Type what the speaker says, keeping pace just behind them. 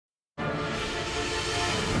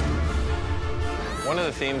One of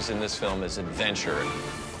the themes in this film is adventure.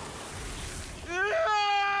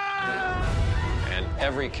 And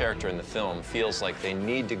every character in the film feels like they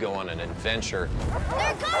need to go on an adventure.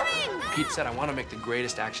 They're coming! Pete said, I want to make the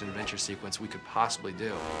greatest action-adventure sequence we could possibly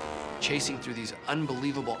do. Chasing through these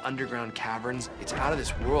unbelievable underground caverns. It's out of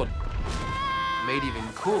this world. Made even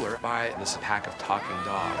cooler by this pack of talking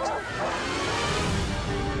dogs.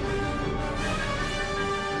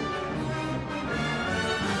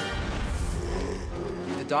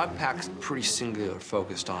 The dog pack's pretty singular,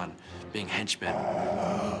 focused on being henchmen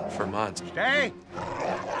for months. Stay!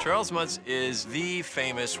 Charles Muntz is the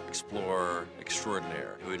famous explorer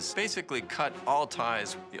extraordinaire who has basically cut all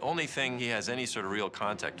ties. The only thing he has any sort of real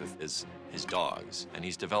contact with is his dogs. And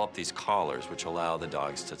he's developed these collars which allow the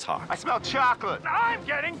dogs to talk. I smell chocolate. I'm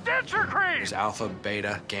getting denture cream! There's alpha,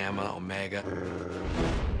 beta, gamma, omega.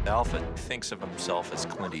 Alpha thinks of himself as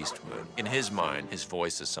Clint Eastwood. In his mind, his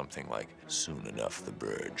voice is something like, "Soon enough the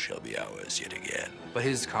bird shall be ours yet again." But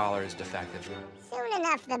his collar is defective. Soon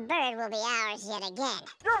enough, the bird will be ours yet again.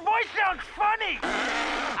 Your voice sounds funny!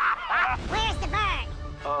 Where's the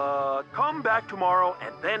bird? Come back tomorrow,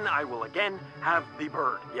 and then I will again have the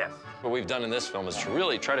bird, yes. What we've done in this film is to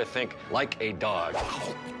really try to think like a dog.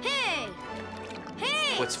 Hey!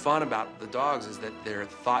 Hey! What's fun about the dogs is that their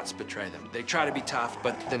thoughts betray them. They try to be tough,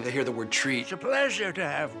 but then they hear the word treat. It's a pleasure to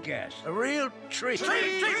have guests. A real treat. The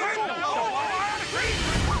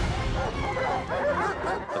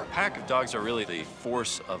pack of dogs are really the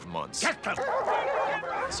force of Muntz.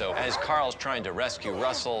 So as Carl's trying to rescue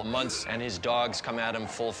Russell, Muntz and his dogs come at him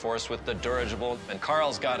full force with the dirigible, and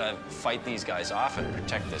Carl's got to fight these guys off and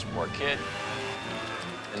protect this poor kid,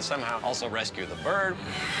 and somehow also rescue the bird.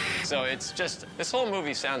 So it's just, this whole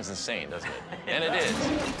movie sounds insane, doesn't it? And it is.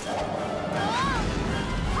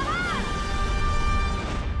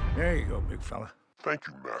 There you go, big fella. Thank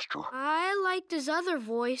you, Master. I liked his other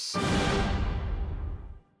voice.